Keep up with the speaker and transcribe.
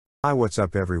Hi, what's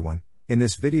up everyone? In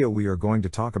this video we are going to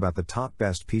talk about the top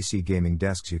best PC gaming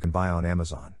desks you can buy on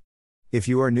Amazon. If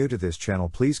you are new to this channel,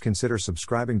 please consider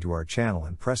subscribing to our channel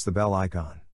and press the bell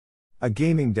icon. A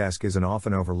gaming desk is an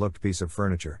often overlooked piece of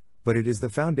furniture, but it is the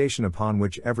foundation upon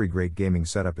which every great gaming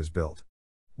setup is built.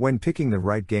 When picking the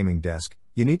right gaming desk,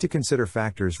 you need to consider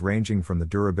factors ranging from the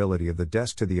durability of the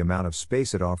desk to the amount of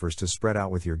space it offers to spread out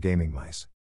with your gaming mice.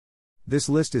 This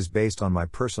list is based on my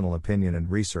personal opinion and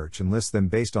research and lists them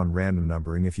based on random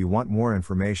numbering. If you want more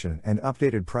information and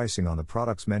updated pricing on the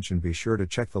products mentioned, be sure to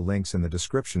check the links in the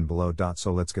description below.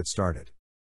 So let's get started.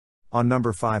 On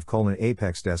number 5,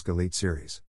 Apex Desk Elite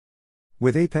Series.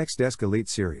 With Apex Desk Elite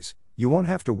Series, you won't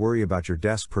have to worry about your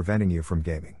desk preventing you from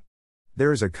gaming.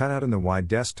 There is a cutout in the wide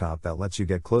desktop that lets you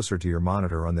get closer to your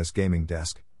monitor on this gaming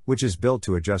desk, which is built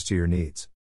to adjust to your needs.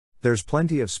 There's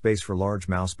plenty of space for large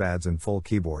mouse pads and full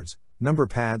keyboards, number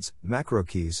pads, macro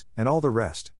keys, and all the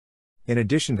rest. In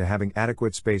addition to having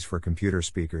adequate space for computer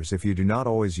speakers if you do not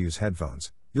always use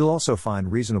headphones, you'll also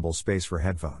find reasonable space for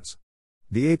headphones.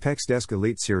 The Apex Desk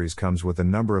Elite Series comes with a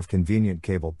number of convenient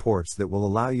cable ports that will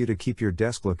allow you to keep your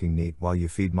desk looking neat while you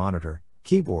feed monitor,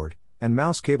 keyboard, and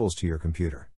mouse cables to your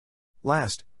computer.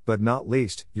 Last, but not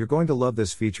least, you're going to love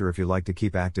this feature if you like to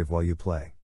keep active while you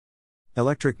play.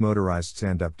 Electric motorized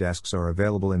stand-up desks are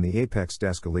available in the Apex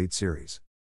Desk Elite Series.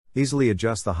 Easily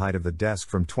adjust the height of the desk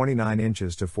from 29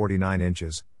 inches to 49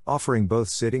 inches, offering both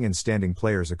sitting and standing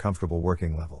players a comfortable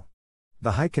working level.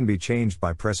 The height can be changed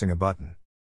by pressing a button.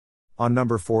 On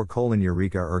number 4,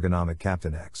 Eureka Ergonomic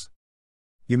Captain X.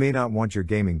 You may not want your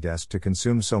gaming desk to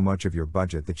consume so much of your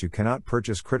budget that you cannot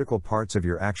purchase critical parts of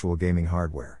your actual gaming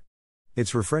hardware.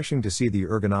 It's refreshing to see the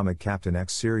Ergonomic Captain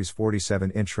X Series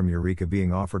 47-inch from Eureka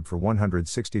being offered for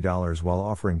 $160 while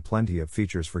offering plenty of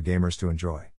features for gamers to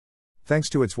enjoy. Thanks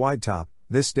to its wide top,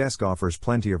 this desk offers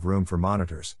plenty of room for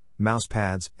monitors, mouse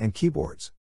pads, and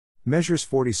keyboards. Measures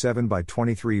 47 by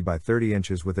 23 by 30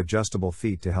 inches with adjustable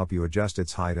feet to help you adjust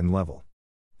its height and level.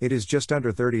 It is just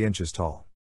under 30 inches tall.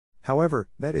 However,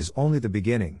 that is only the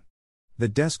beginning. The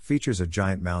desk features a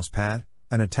giant mouse pad,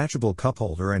 an attachable cup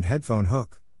holder and headphone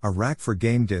hook, a rack for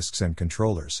game discs and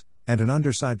controllers, and an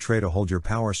underside tray to hold your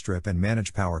power strip and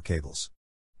manage power cables.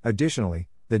 Additionally,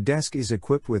 the desk is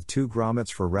equipped with 2 grommets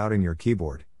for routing your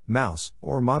keyboard, mouse,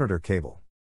 or monitor cable.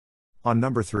 On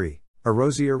number 3,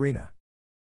 Arozi Arena.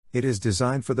 It is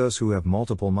designed for those who have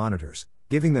multiple monitors,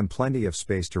 giving them plenty of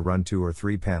space to run 2 or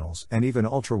 3 panels and even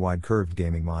ultra-wide curved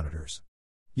gaming monitors.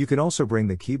 You can also bring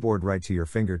the keyboard right to your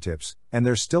fingertips, and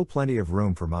there's still plenty of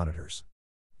room for monitors.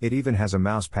 It even has a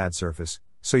mouse pad surface,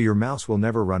 so your mouse will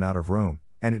never run out of room,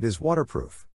 and it is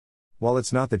waterproof. While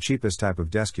it's not the cheapest type of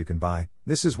desk you can buy,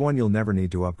 this is one you'll never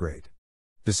need to upgrade.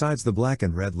 Besides the black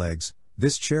and red legs,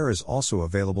 this chair is also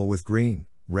available with green,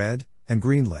 red, and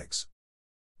green legs.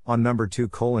 On number 2,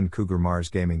 Cougar Mars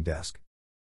Gaming Desk.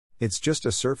 It's just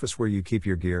a surface where you keep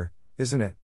your gear, isn't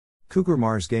it? Cougar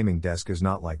Mars Gaming Desk is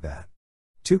not like that.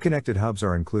 2 connected hubs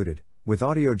are included, with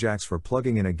audio jacks for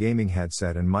plugging in a gaming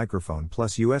headset and microphone,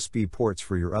 plus USB ports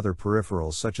for your other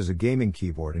peripherals such as a gaming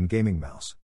keyboard and gaming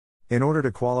mouse. In order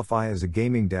to qualify as a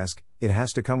gaming desk, it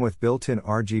has to come with built-in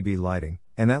RGB lighting,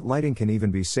 and that lighting can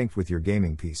even be synced with your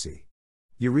gaming PC.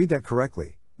 You read that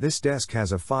correctly, this desk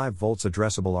has a 5 volts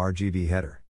addressable RGB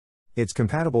header. It's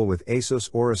compatible with ASUS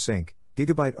Aura Sync,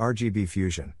 Gigabyte RGB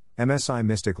Fusion, MSI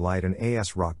Mystic Light and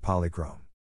ASRock Polychrome.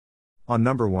 On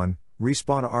number 1,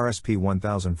 Respawn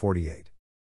RSP1048.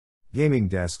 Gaming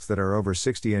desks that are over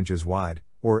 60 inches wide,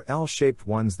 or L-shaped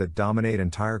ones that dominate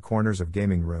entire corners of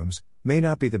gaming rooms, may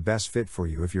not be the best fit for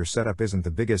you if your setup isn't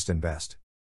the biggest and best.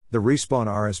 The Respawn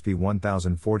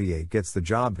RSP1048 gets the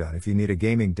job done if you need a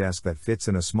gaming desk that fits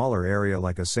in a smaller area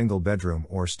like a single bedroom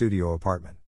or studio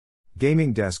apartment.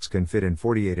 Gaming desks can fit in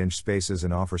 48-inch spaces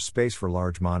and offer space for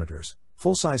large monitors,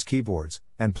 full-size keyboards,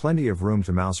 and plenty of room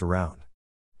to mouse around.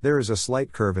 There is a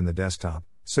slight curve in the desktop,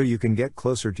 so you can get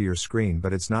closer to your screen,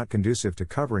 but it's not conducive to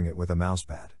covering it with a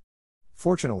mousepad.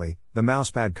 Fortunately, the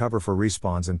mousepad cover for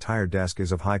Respawn's entire desk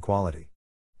is of high quality.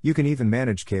 You can even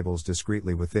manage cables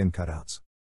discreetly with thin cutouts.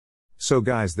 So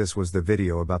guys, this was the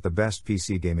video about the best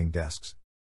PC gaming desks.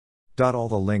 All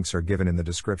the links are given in the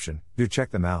description, do check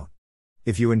them out.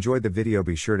 If you enjoyed the video,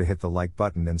 be sure to hit the like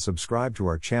button and subscribe to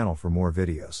our channel for more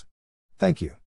videos. Thank you.